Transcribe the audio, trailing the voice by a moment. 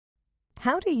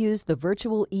How to use the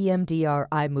virtual EMDR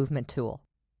eye movement tool.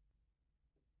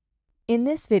 In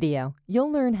this video,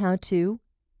 you'll learn how to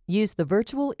use the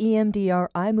virtual EMDR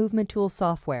eye movement tool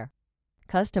software,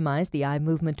 customize the eye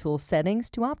movement tool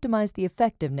settings to optimize the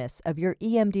effectiveness of your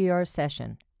EMDR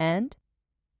session, and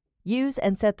use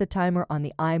and set the timer on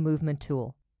the eye movement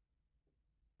tool.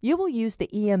 You will use the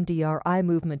EMDR eye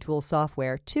movement tool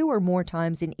software 2 or more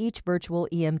times in each virtual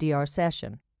EMDR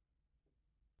session.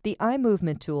 The eye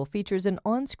movement tool features an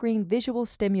on-screen visual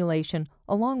stimulation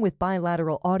along with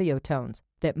bilateral audio tones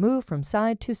that move from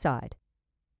side to side.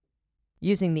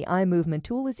 Using the eye movement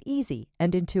tool is easy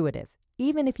and intuitive,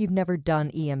 even if you've never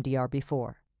done EMDR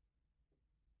before.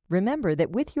 Remember that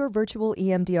with your virtual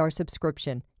EMDR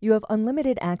subscription, you have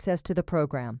unlimited access to the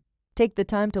program. Take the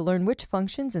time to learn which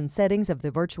functions and settings of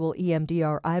the virtual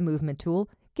EMDR eye movement tool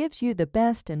gives you the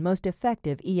best and most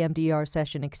effective EMDR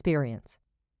session experience.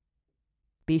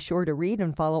 Be sure to read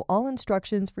and follow all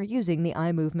instructions for using the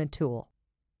eye movement tool.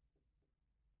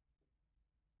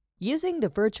 Using the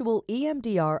virtual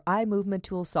EMDR eye movement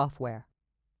tool software.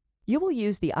 You will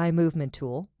use the eye movement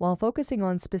tool while focusing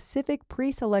on specific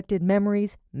pre-selected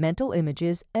memories, mental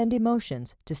images, and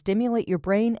emotions to stimulate your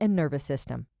brain and nervous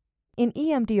system. In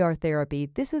EMDR therapy,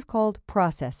 this is called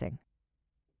processing.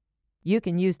 You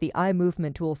can use the eye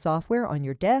movement tool software on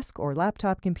your desk or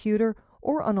laptop computer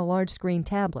or on a large screen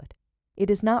tablet. It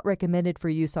is not recommended for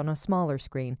use on a smaller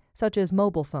screen, such as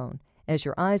mobile phone, as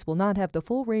your eyes will not have the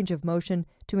full range of motion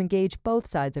to engage both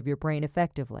sides of your brain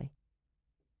effectively.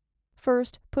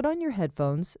 First, put on your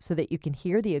headphones so that you can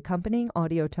hear the accompanying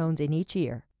audio tones in each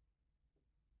ear.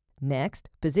 Next,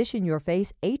 position your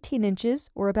face 18 inches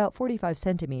or about 45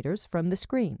 centimeters from the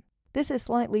screen. This is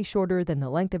slightly shorter than the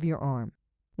length of your arm.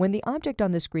 When the object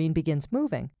on the screen begins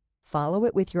moving, follow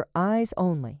it with your eyes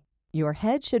only. Your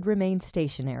head should remain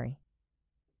stationary.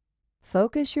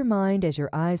 Focus your mind as your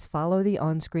eyes follow the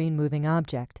on-screen moving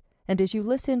object and as you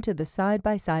listen to the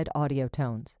side-by-side audio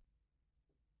tones.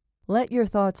 Let your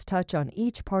thoughts touch on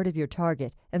each part of your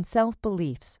target and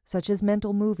self-beliefs such as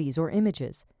mental movies or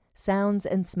images, sounds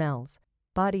and smells,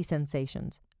 body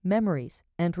sensations, memories,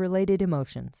 and related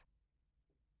emotions.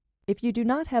 If you do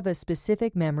not have a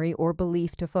specific memory or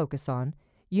belief to focus on,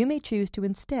 you may choose to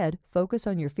instead focus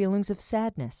on your feelings of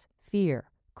sadness, fear,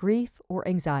 grief, or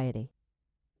anxiety.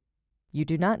 You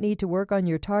do not need to work on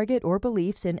your target or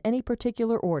beliefs in any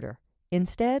particular order.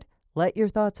 Instead, let your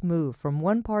thoughts move from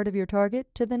one part of your target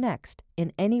to the next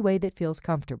in any way that feels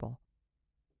comfortable.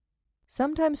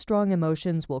 Sometimes strong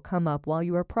emotions will come up while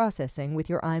you are processing with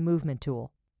your eye movement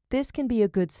tool. This can be a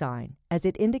good sign, as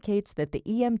it indicates that the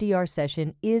EMDR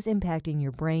session is impacting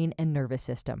your brain and nervous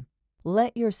system.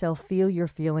 Let yourself feel your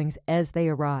feelings as they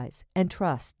arise and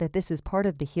trust that this is part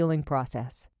of the healing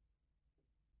process.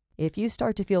 If you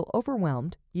start to feel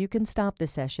overwhelmed, you can stop the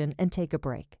session and take a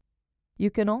break. You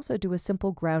can also do a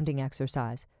simple grounding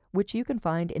exercise, which you can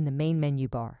find in the main menu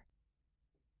bar.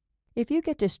 If you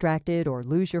get distracted or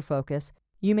lose your focus,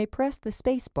 you may press the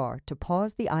space bar to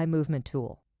pause the eye movement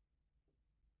tool.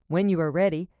 When you are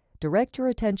ready, direct your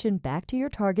attention back to your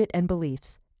target and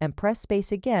beliefs, and press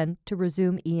space again to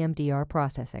resume EMDR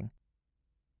processing.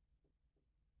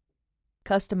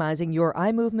 Customizing your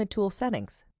eye movement tool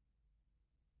settings.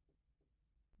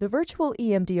 The virtual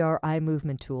EMDR eye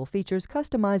movement tool features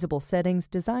customizable settings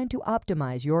designed to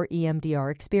optimize your EMDR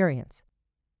experience.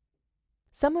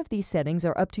 Some of these settings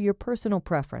are up to your personal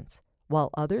preference,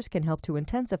 while others can help to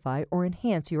intensify or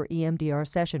enhance your EMDR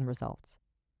session results.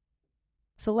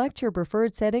 Select your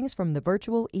preferred settings from the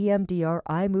virtual EMDR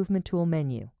eye movement tool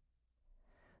menu.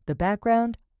 The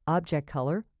background, object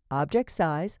color, object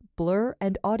size, blur,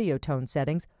 and audio tone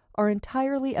settings are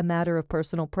entirely a matter of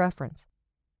personal preference.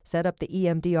 Set up the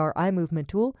EMDR eye movement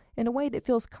tool in a way that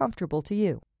feels comfortable to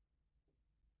you.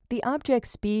 The object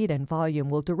speed and volume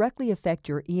will directly affect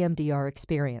your EMDR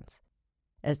experience.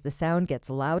 As the sound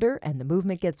gets louder and the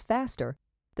movement gets faster,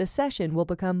 the session will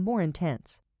become more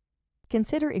intense.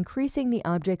 Consider increasing the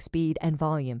object speed and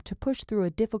volume to push through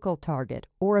a difficult target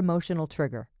or emotional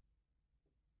trigger.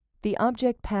 The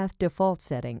object path default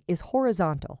setting is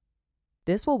horizontal.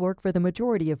 This will work for the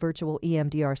majority of virtual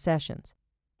EMDR sessions.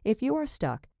 If you are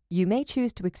stuck, you may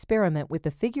choose to experiment with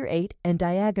the figure 8 and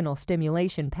diagonal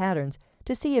stimulation patterns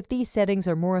to see if these settings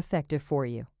are more effective for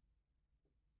you.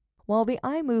 While the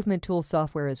eye movement tool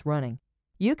software is running,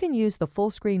 you can use the full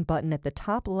screen button at the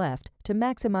top left to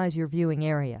maximize your viewing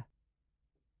area.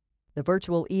 The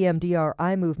virtual EMDR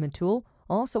eye movement tool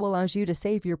also allows you to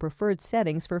save your preferred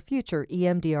settings for future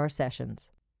EMDR sessions.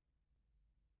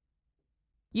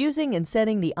 Using and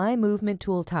setting the eye movement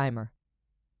tool timer.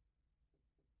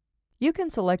 You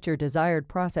can select your desired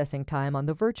processing time on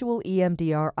the virtual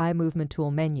EMDR Eye Movement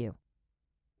Tool menu.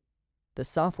 The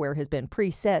software has been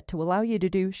preset to allow you to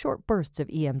do short bursts of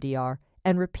EMDR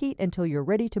and repeat until you're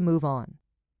ready to move on.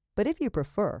 But if you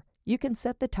prefer, you can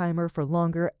set the timer for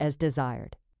longer as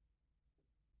desired.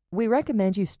 We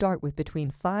recommend you start with between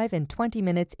 5 and 20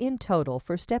 minutes in total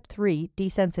for Step 3,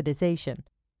 desensitization,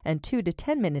 and 2 to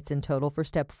 10 minutes in total for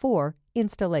Step 4,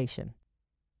 installation.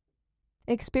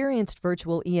 Experienced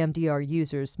virtual EMDR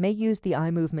users may use the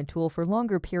eye movement tool for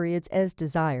longer periods as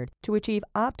desired to achieve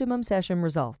optimum session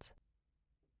results.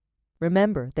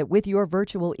 Remember that with your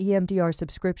virtual EMDR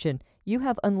subscription, you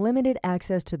have unlimited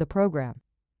access to the program.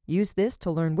 Use this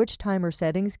to learn which timer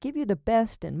settings give you the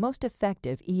best and most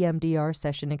effective EMDR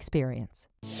session experience.